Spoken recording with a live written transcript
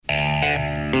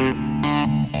You're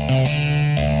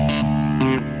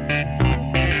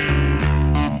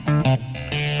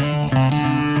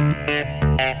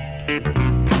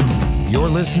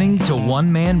listening to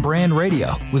One Man Brand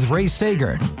Radio with Ray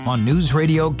Sagern on News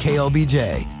Radio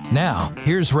KLBJ. Now,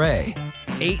 here's Ray.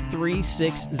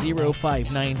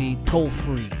 836-0590,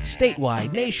 toll-free,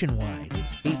 statewide, nationwide.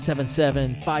 It's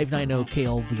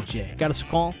 877-590-KLBJ. Got us a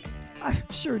call? I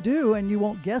sure do, and you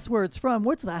won't guess where it's from.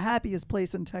 What's the happiest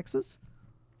place in Texas?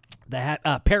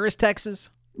 Paris, Texas?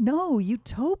 No,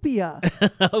 Utopia.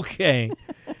 Okay.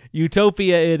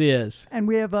 Utopia it is. And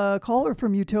we have a caller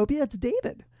from Utopia. It's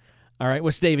David. All right,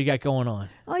 what's David got going on?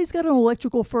 He's got an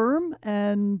electrical firm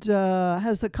and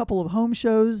has a couple of home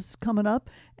shows coming up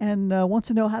and wants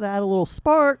to know how to add a little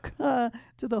spark to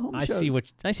the home shows.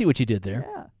 I see what you did there.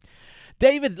 Yeah.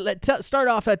 David, start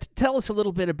off. Tell us a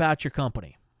little bit about your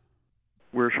company.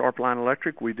 We're Sharpline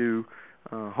Electric. We do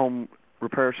home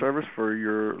repair service for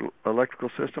your electrical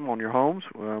system on your homes.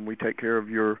 We take care of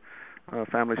your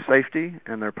family safety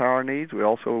and their power needs. We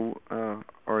also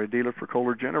are a dealer for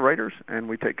Kohler generators, and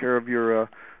we take care of your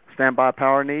standby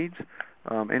power needs.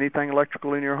 Anything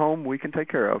electrical in your home, we can take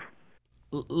care of.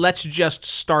 Let's just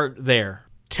start there.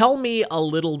 Tell me a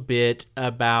little bit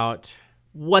about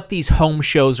what these home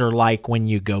shows are like when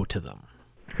you go to them.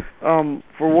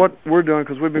 For what we're doing,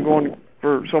 because we've been going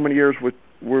for so many years, we've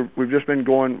just been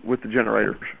going with the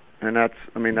generators, and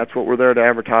that's what we're there to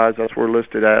advertise. That's what we're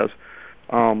listed as.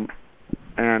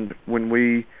 And when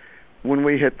we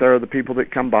hit there, the people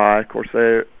that come by, of course,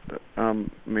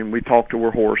 we talk to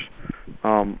our horse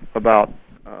about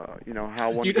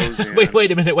how one goes in.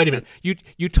 Wait a minute.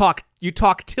 You talk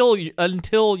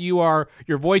until your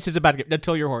voice is about to get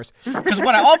until your horse. Because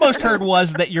what I almost heard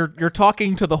was that you're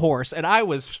talking to the horse, and I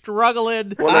was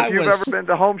struggling. Well, if you've ever been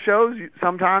to home shows,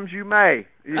 sometimes you may.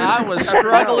 I was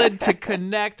struggling to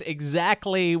connect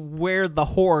exactly where the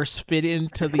horse fit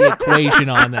into the equation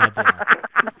on that deal.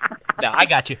 No, I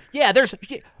got you. Yeah,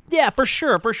 for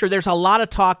sure. There's a lot of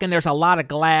talking. There's a lot of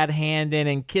glad handing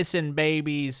and kissing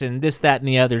babies and this, that, and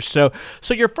the other. So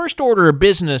your first order of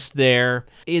business there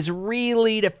is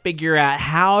really to figure out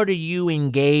how do you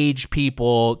engage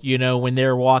people, when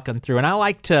they're walking through. And I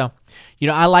like to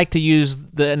use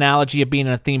the analogy of being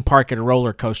in a theme park at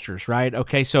roller coasters, right?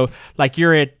 Okay, so like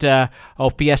you're at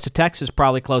Fiesta, Texas,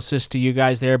 probably closest to you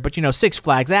guys there, but Six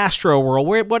Flags, Astro World,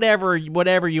 whatever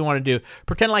you want to do.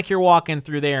 Pretend like you're walking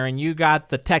through there, and you got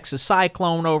the Texas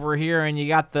Cyclone over here, and you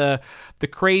got the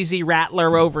crazy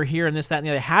Rattler over here, and this, that, and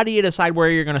the other. How do you decide where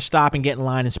you're going to stop and get in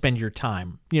line and spend your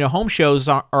time? Home shows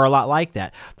are a lot like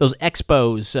that. Those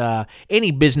expos,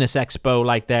 any business expo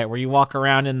like that, where you walk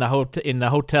around in the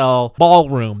hotel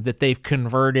ballroom that they've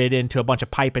converted into a bunch of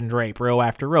pipe and drape row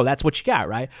after row. That's what you got,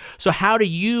 right? So how do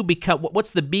you become,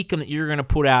 what's the beacon that you're going to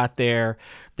put out there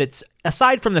that's,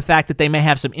 aside from the fact that they may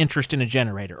have some interest in a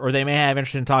generator or they may have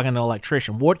interest in talking to an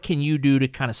electrician, what can you do to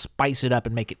kind of spice it up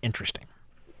and make it interesting?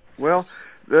 Well,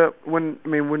 when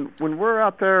we're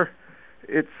out there,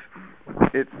 it's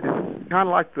kind of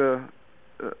like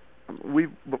we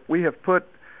have put.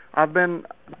 I've been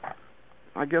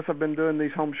doing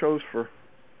these home shows for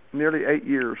nearly 8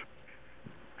 years,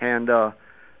 and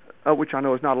which I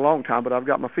know is not a long time, but I've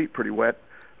got my feet pretty wet.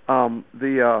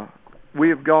 We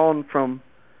have gone from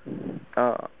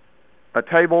a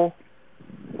table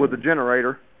with a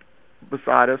generator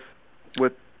beside us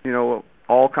with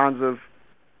all kinds of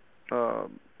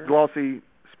glossy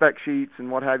spec sheets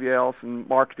and what have you else and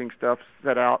marketing stuff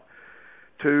set out,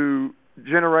 to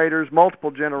generators,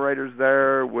 multiple generators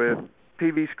there with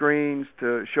TV screens,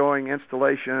 to showing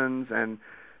installations and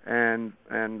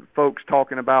folks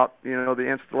talking about the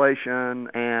installation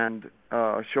and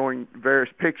showing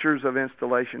various pictures of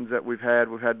installations that we've had.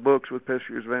 We've had books with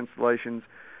pictures of installations.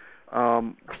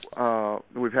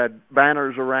 We've had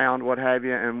banners around, what have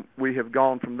you, and we have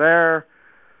gone from there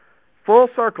full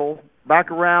circle back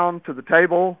around to the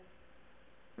table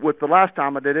with the last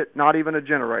time I did it, not even a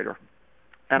generator.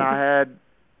 And I had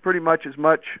pretty much as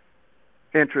much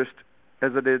interest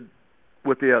as I did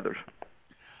with the others.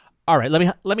 All right,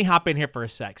 let me hop in here for a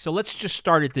sec. So let's just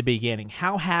start at the beginning.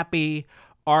 How happy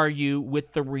are you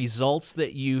with the results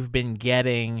that you've been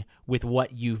getting with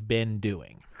what you've been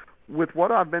doing? With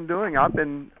what I've been doing, I've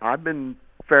been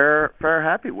fair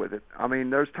happy with it. I mean,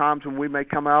 there's times when we may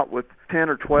come out with 10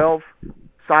 or 12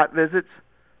 site visits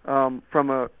from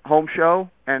a home show,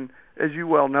 and as you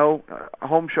well know,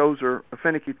 home shows are a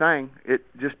finicky thing.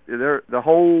 The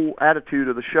whole attitude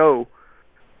of the show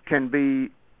can be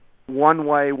one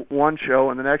way, one show,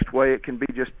 and the next way it can be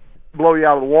just blow you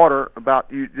out of the water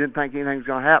about you didn't think anything was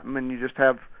going to happen, and you just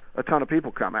have a ton of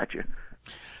people come at you.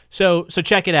 So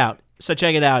check it out. So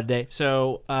check it out, Dave.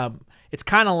 So it's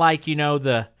kind of like,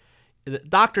 the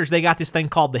doctors, they got this thing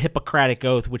called the Hippocratic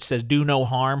Oath, which says do no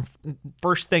harm.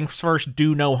 First things first,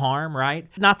 do no harm, right?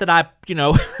 Not that I,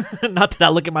 not that I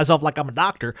look at myself like I'm a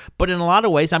doctor, but in a lot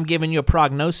of ways, I'm giving you a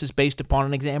prognosis based upon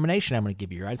an examination I'm going to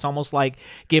give you, right? It's almost like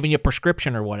giving you a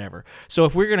prescription or whatever. So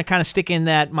if we're going to kind of stick in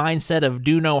that mindset of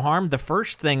do no harm, the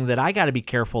first thing that I got to be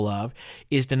careful of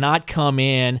is to not come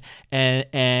in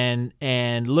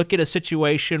and look at a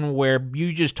situation where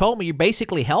you just told me you're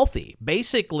basically healthy,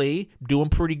 basically doing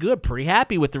pretty good, pretty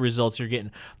happy with the results you're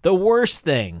getting. The worst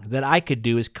thing that I could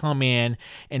do is come in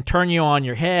and turn you on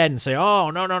your head and say,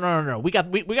 "Oh, no. We got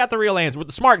the real answer.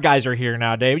 The smart guys are here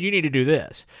now, David. You need to do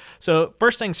this." So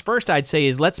first things first, I'd say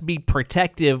is let's be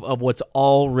protective of what's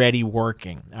already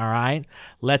working. All right,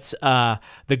 let's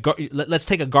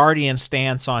take a guardian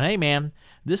stance on, hey man,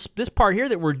 this part here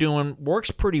that we're doing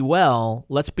works pretty well.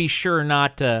 Let's be sure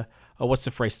not to what's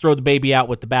the phrase? Throw the baby out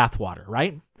with the bathwater,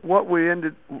 right? What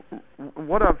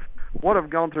I've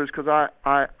gone through is because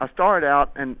I started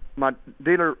out and my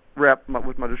dealer rep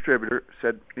with my distributor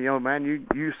said, man,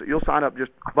 you'll sign up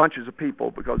just bunches of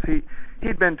people, because he'd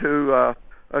been to a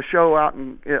show out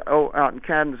in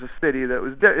Kansas City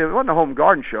that it wasn't a home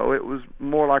garden show. It was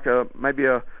more like maybe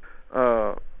a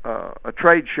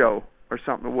trade show or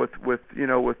something with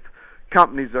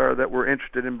companies there that were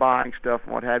interested in buying stuff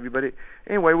and what have you. But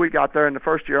anyway, we got there, and the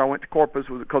first year I went to Corpus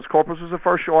because Corpus was the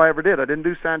first show I ever did. I didn't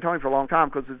do San Antonio for a long time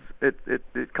because it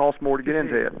cost more to get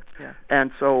into it. Yeah.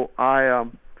 And so I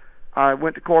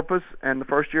went to Corpus, and the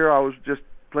first year I was just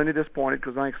plenty disappointed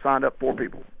because I signed up 4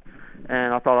 people,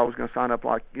 and I thought I was going to sign up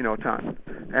like a ton.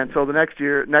 And so the next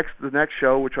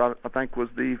show, which I think was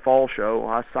the fall show,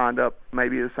 I signed up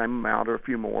maybe the same amount or a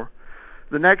few more.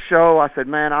 The next show, I said,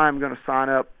 man, I'm going to sign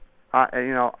up.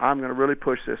 I'm going to really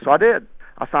push this. So I did.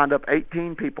 I signed up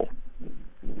 18 people,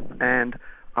 and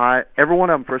every one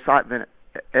of them for a site visit.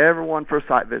 Everyone for a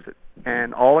site visit,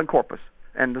 and all in Corpus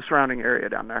and the surrounding area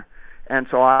down there. And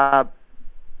so I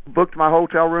booked my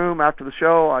hotel room after the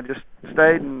show. I just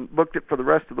stayed and booked it for the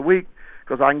rest of the week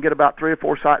because I can get about 3 or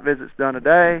 4 site visits done a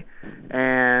day.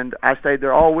 And I stayed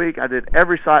there all week. I did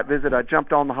every site visit. I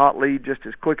jumped on the hot lead just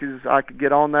as quick as I could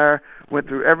get on there, went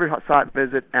through every site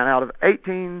visit, and out of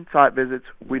 18 site visits,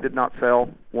 we did not sell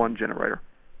one generator.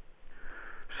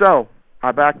 So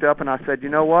I backed up and I said, you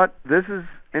know what? This is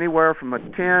anywhere from a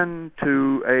 $10,000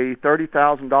 to a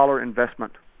 $30,000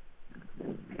 investment.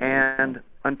 And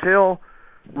until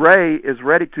Ray is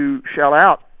ready to shell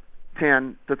out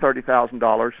 $10,000 to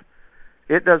 $30,000,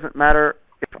 it doesn't matter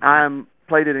if I'm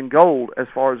plated in gold as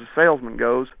far as a salesman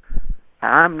goes.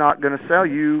 I'm not going to sell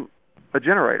you a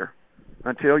generator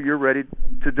until you're ready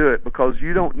to do it, because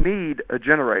you don't need a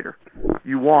generator.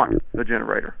 You want a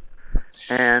generator.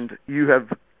 And you have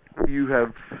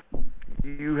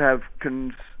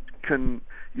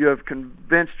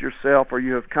convinced yourself, or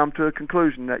you have come to a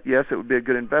conclusion that yes, it would be a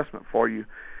good investment for you.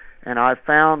 And I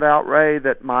found out, Ray,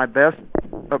 that my best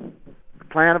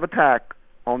plan of attack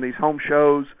on these home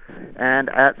shows and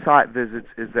at site visits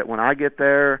is that when I get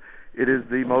there, it is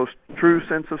the most true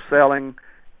sense of selling.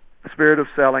 The spirit of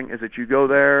selling is that you go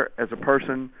there as a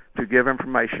person to give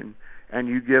information, and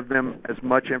you give them as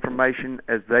much information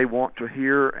as they want to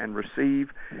hear and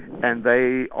receive, and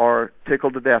they are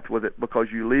tickled to death with it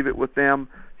because you leave it with them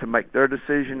to make their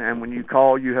decision. And when you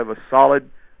call, you have a solid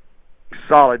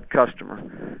customer.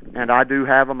 And I do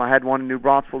have them. I had one in New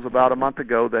Braunfels about a month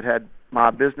ago that had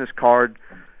my business card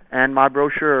and my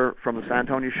brochure from the San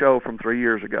Antonio show from 3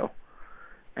 years ago.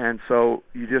 And so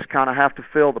you just kind of have to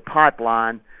fill the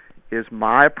pipeline is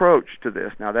my approach to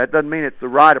this. Now, that doesn't mean it's the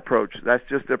right approach. That's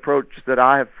just the approach that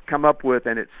I have come up with,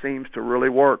 and it seems to really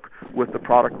work with the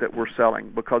product that we're selling,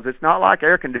 because it's not like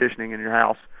air conditioning in your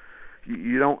house.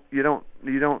 You don't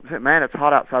say, man, it's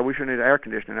hot outside, we sure need air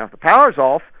conditioning. Now, if the power's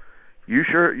off, you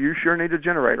sure need a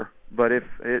generator. But if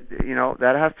it,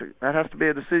 that has to be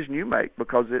a decision you make,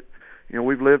 because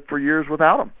we've lived for years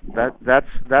without them.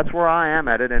 That's where I am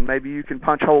at it, and maybe you can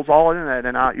punch holes all in that,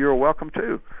 and you're welcome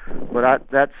to. But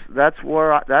that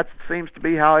seems to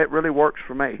be how it really works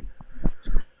for me.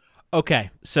 Okay,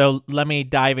 so let me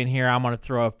dive in here. I'm going to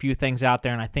throw a few things out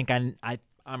there, and I think I'm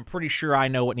pretty sure I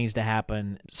know what needs to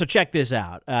happen. So check this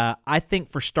out. I think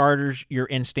for starters, your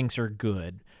instincts are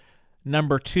good.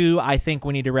 Number 2, I think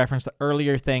we need to reference the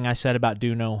earlier thing I said about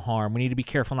do no harm. We need to be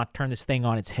careful not to turn this thing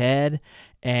on its head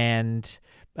and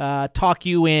talk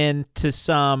you into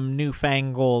some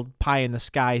newfangled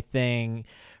pie-in-the-sky thing.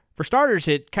 For starters,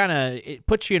 it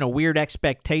puts you in a weird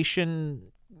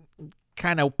expectation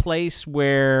kind of place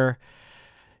where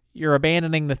you're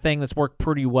abandoning the thing that's worked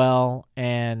pretty well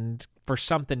and for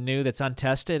something new that's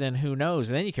untested, and who knows?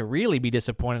 And then you can really be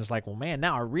disappointed. It's like, well, man,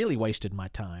 now I really wasted my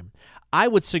time. I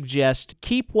would suggest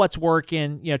keep what's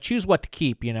working, choose what to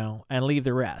keep, and leave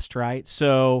the rest, right?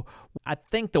 So I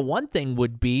think the one thing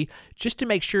would be just to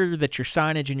make sure that your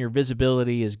signage and your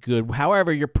visibility is good,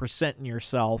 however you're presenting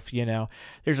yourself.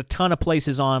 There's a ton of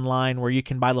places online where you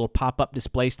can buy little pop-up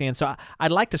display stands. So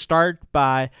I'd like to start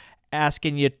by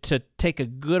asking you to take a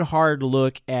good hard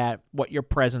look at what your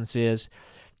presence is.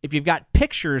 If you've got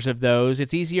pictures of those,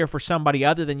 it's easier for somebody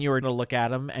other than you to look at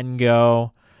them and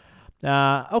go,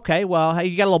 okay, well, hey,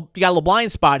 you got a little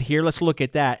blind spot here. Let's look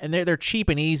at that. And they're cheap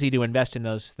and easy to invest in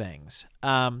those things.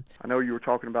 I know you were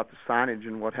talking about the signage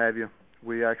and what have you.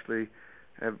 We actually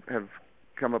have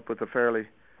come up with a fairly,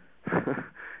 and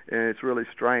it's really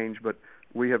strange, but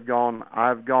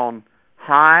I've gone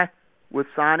high with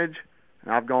signage,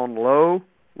 and I've gone low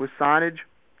with signage,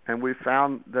 and we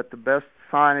found that the best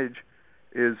signage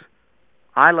is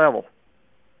eye level,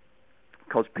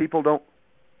 because people don't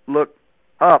look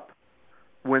up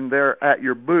when they're at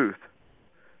your booth.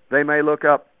 They may look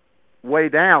up way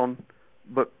down,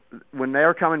 but when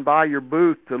they're coming by your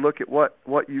booth to look at what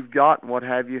you've got and what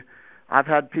have you, I've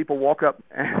had people walk up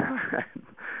and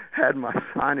had my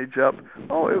signage up.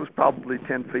 Oh, it was probably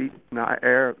 10 feet in the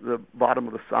air, the bottom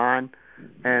of the sign,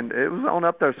 and it was on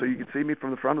up there so you could see me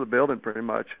from the front of the building pretty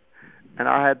much. And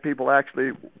I had people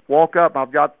actually walk up.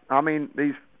 I've got,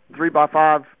 these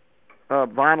 3x5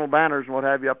 vinyl banners and what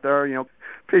have you up there.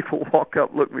 People walk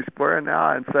up, look me square in the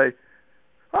eye, and say,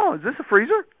 "Oh, is this a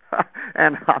freezer?"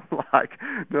 And I'm like,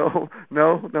 "No,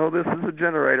 this is a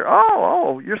generator."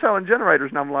 Oh, you're selling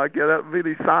generators? And I'm like, "Yeah, that would be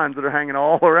these signs that are hanging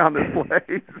all around this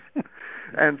place."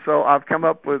 And so I've come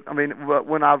up with,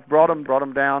 when I've brought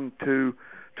them down to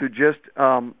just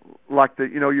like the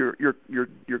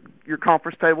your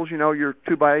conference tables, your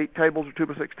 2x8 tables or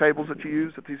 2x6 tables that you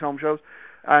use at these home shows,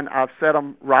 and I've set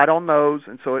them right on those,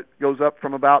 and so it goes up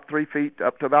from about 3 feet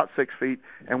up to about 6 feet,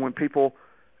 and when people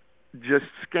just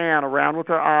scan around with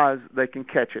their eyes, they can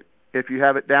catch it. If you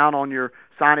have it down on your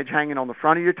signage hanging on the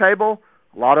front of your table,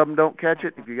 a lot of them don't catch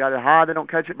it. If you got it high, they don't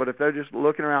catch it. But if they're just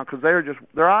looking around, because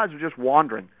their eyes are just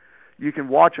wandering. You can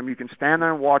watch them. You can stand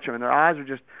there and watch them, and their eyes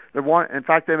are in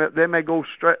fact, they may go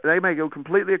straight. They may go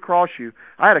completely across you.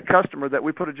 I had a customer that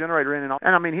we put a generator in,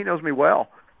 and he knows me well.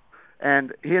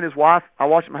 And he and his wife, I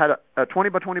watched them, had a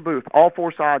 20x20 booth, all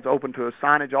four sides open to a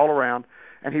signage all around,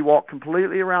 and he walked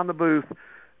completely around the booth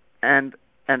and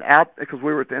out, because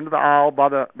we were at the end of the aisle by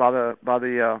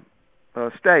the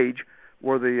stage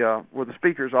where the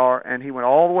speakers are, and he went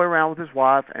all the way around with his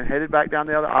wife and headed back down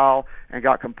the other aisle and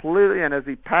got completely, and as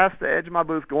he passed the edge of my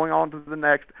booth going on to the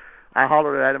next, I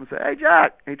hollered at him and said, "Hey,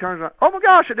 Jack." And he turns around, "Oh my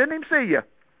gosh, I didn't even see you."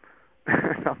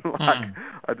 And I'm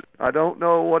like, I don't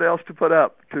know what else to put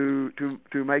up to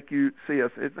make you see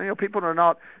us. People are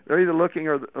not, they're either looking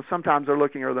or sometimes they're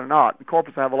looking or they're not. In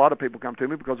corporates, I have a lot of people come to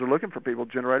me because they're looking for people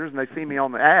generators, and they see me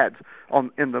on the ads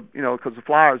because the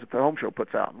flyers that the home show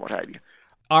puts out and what have you.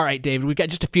 All right, David, we've got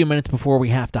just a few minutes before we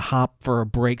have to hop for a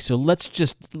break, so let's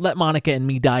just let Monica and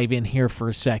me dive in here for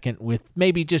a second with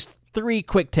maybe just 3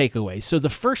 quick takeaways. So the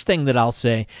first thing that I'll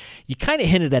say, you kind of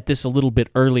hinted at this a little bit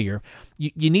earlier,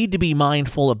 you need to be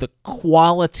mindful of the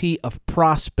quality of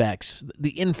prospects,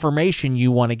 the information you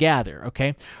want to gather,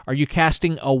 okay? Are you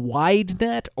casting a wide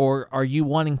net, or are you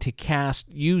wanting to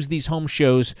use these home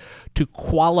shows to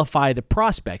qualify the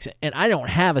prospects? And I don't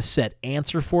have a set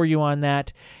answer for you on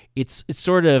that. It's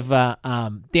sort of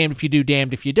damned if you do,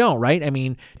 damned if you don't, right?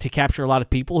 To capture a lot of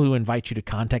people who invite you to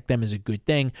contact them is a good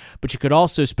thing, but you could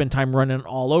also spend time running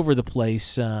all over the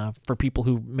place for people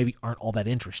who maybe aren't all that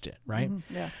interested, right?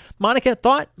 Mm-hmm, yeah. Monica,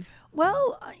 thought?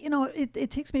 Well,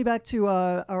 it takes me back to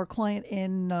our client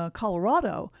in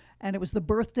Colorado, and it was the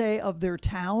birthday of their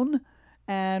town.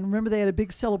 And remember, they had a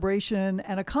big celebration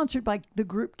and a concert by the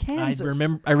group Kansas.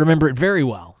 I remember it very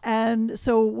well. And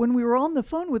so when we were on the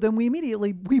phone with them, we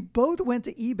both went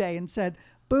to eBay and said,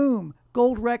 boom,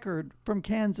 gold record from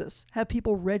Kansas. Have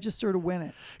people register to win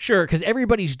it. Sure, because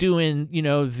everybody's doing,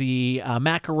 the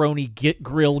macaroni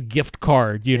grill gift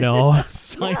card,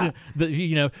 Sign,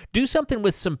 do something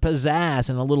with some pizzazz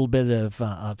and a little bit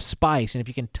of spice. And if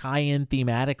you can tie in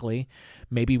thematically,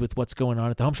 maybe with what's going on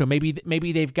at the home show. Maybe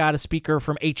they've got a speaker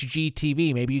from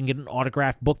HGTV. Maybe you can get an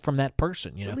autographed book from that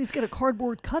person. You know, at least get a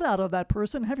cardboard cutout of that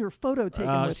person. Have your photo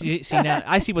taken with them. See now,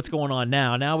 I see what's going on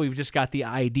now. Now we've just got the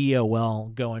idea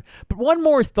well going. But one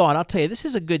more thought, I'll tell you. This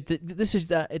is a good. This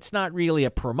is. It's not really a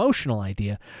promotional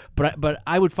idea, but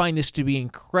I would find this to be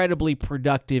incredibly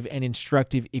productive and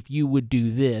instructive if you would do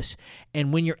this.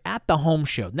 And when you're at the home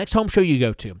show, next home show you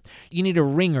go to, you need a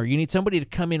ringer. You need somebody to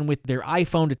come in with their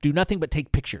iPhone to do nothing but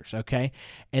take pictures, okay?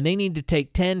 And they need to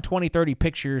take 10, 20, 30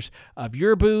 pictures of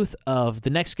your booth, of the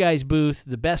next guy's booth,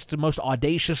 the best, most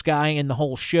audacious guy in the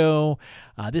whole show,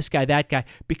 this guy, that guy.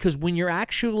 Because when you're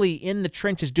actually in the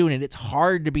trenches doing it, it's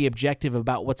hard to be objective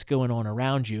about what's going on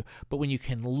around you. But when you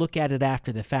can look at it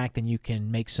after the fact, then you can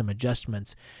make some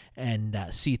adjustments and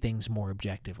see things more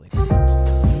objectively.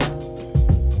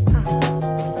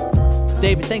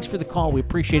 David, thanks for the call. We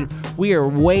appreciate it. We are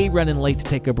way running late to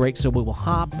take a break, so we will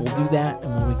hop. We'll do that,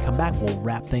 and when we come back, we'll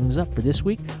wrap things up for this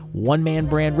week. One Man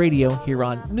Brand Radio here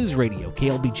on News Radio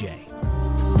KLBJ.